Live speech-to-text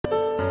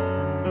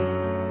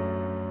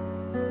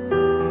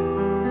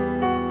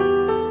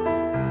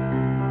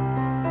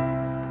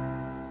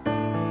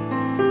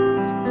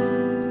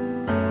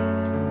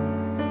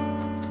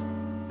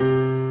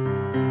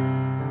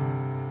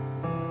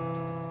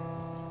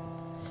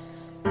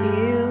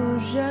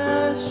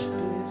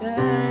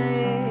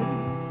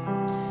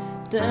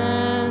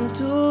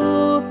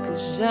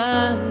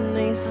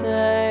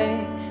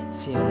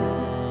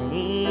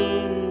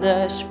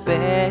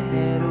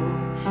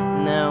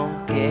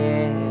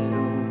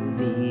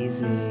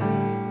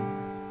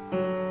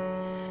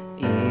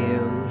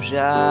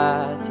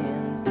já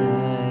tentei,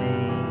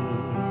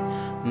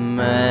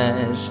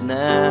 mas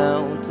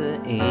não te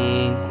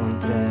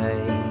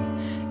encontrei,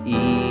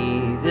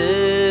 e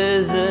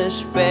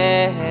desespero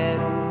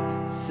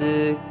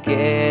se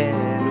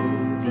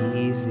quero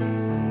dizer.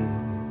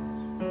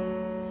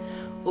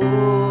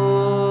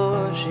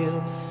 Hoje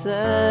eu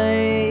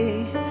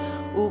sei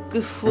o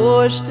que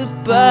foste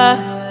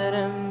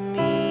para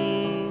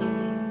mim,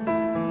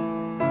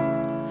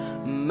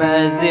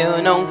 mas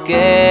eu não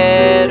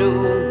quero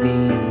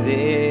dizer.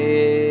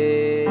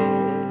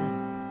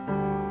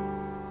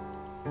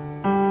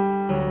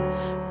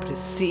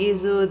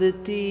 Preciso de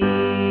ti,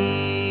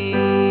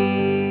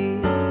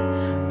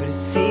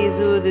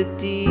 preciso de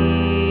ti,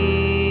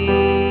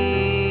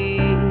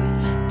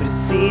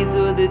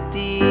 preciso de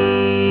ti.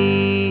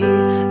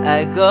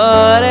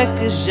 Agora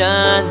que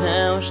já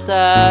não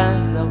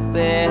estás ao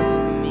pé de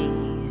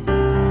mim,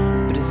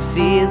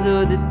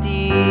 preciso de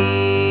ti,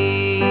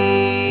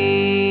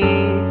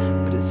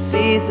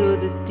 preciso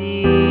de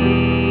ti,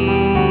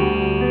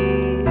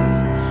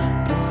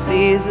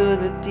 preciso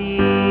de ti.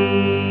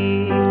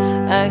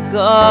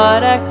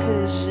 Agora que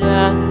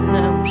já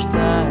não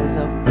estás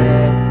ao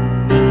pé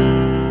de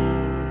mim,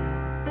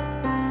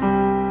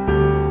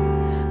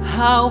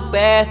 ao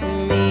pé de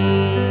mim.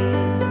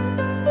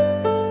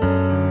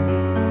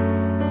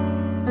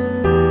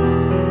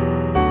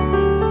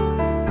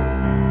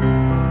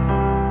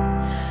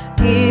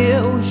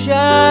 Eu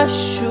já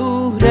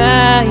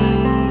chorei,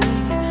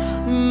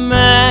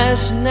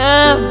 mas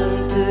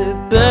não te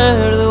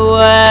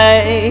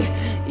perdoei,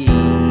 e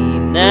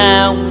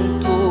não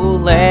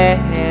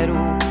tolero,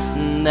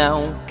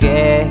 não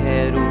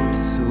quero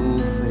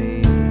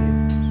sofrer.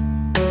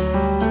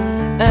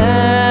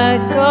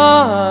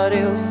 Agora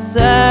eu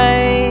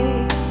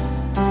sei,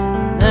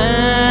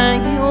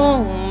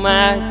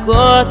 nenhuma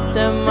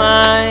gota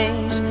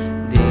mais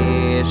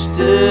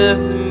deste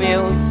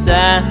meu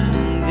sangue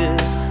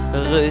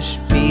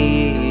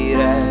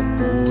respira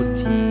por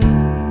ti.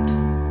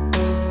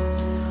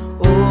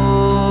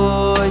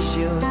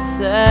 Hoje eu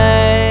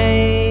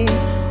sei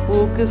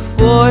o que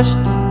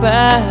foste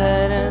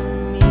para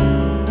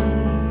mim,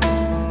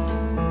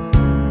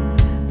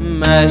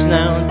 mas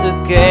não te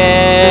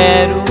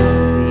quero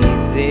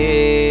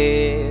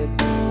dizer.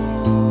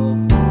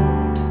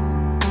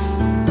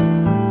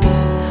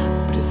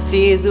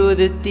 Preciso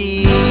de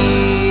ti,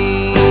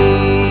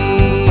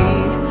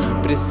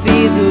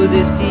 preciso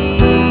de ti,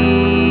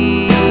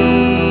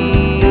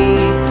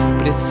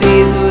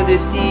 preciso de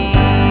ti.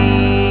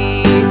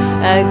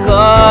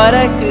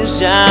 Agora que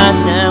já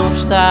não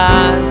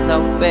estás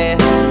ao pé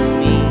de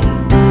mim,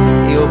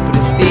 eu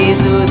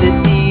preciso de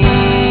ti,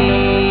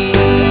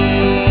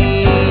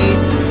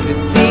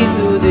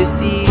 preciso de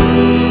ti,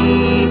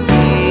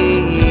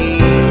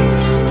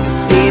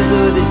 preciso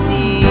de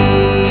ti.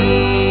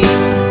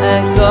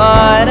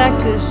 Agora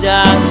que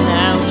já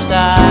não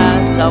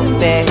estás ao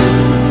pé de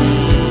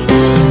mim,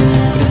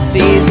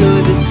 preciso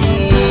de ti,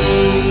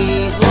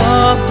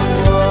 oh,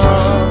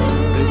 oh,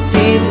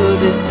 preciso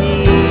de ti,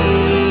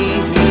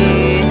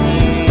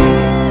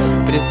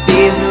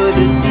 preciso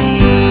de ti.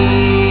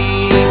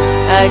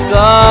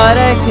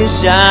 Agora que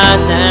já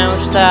não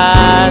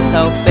estás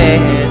ao pé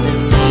de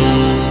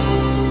mim,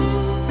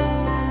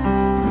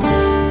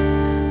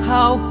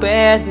 ao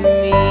pé de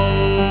mim,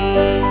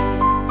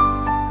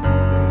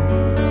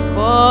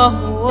 oh,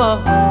 oh,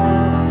 oh.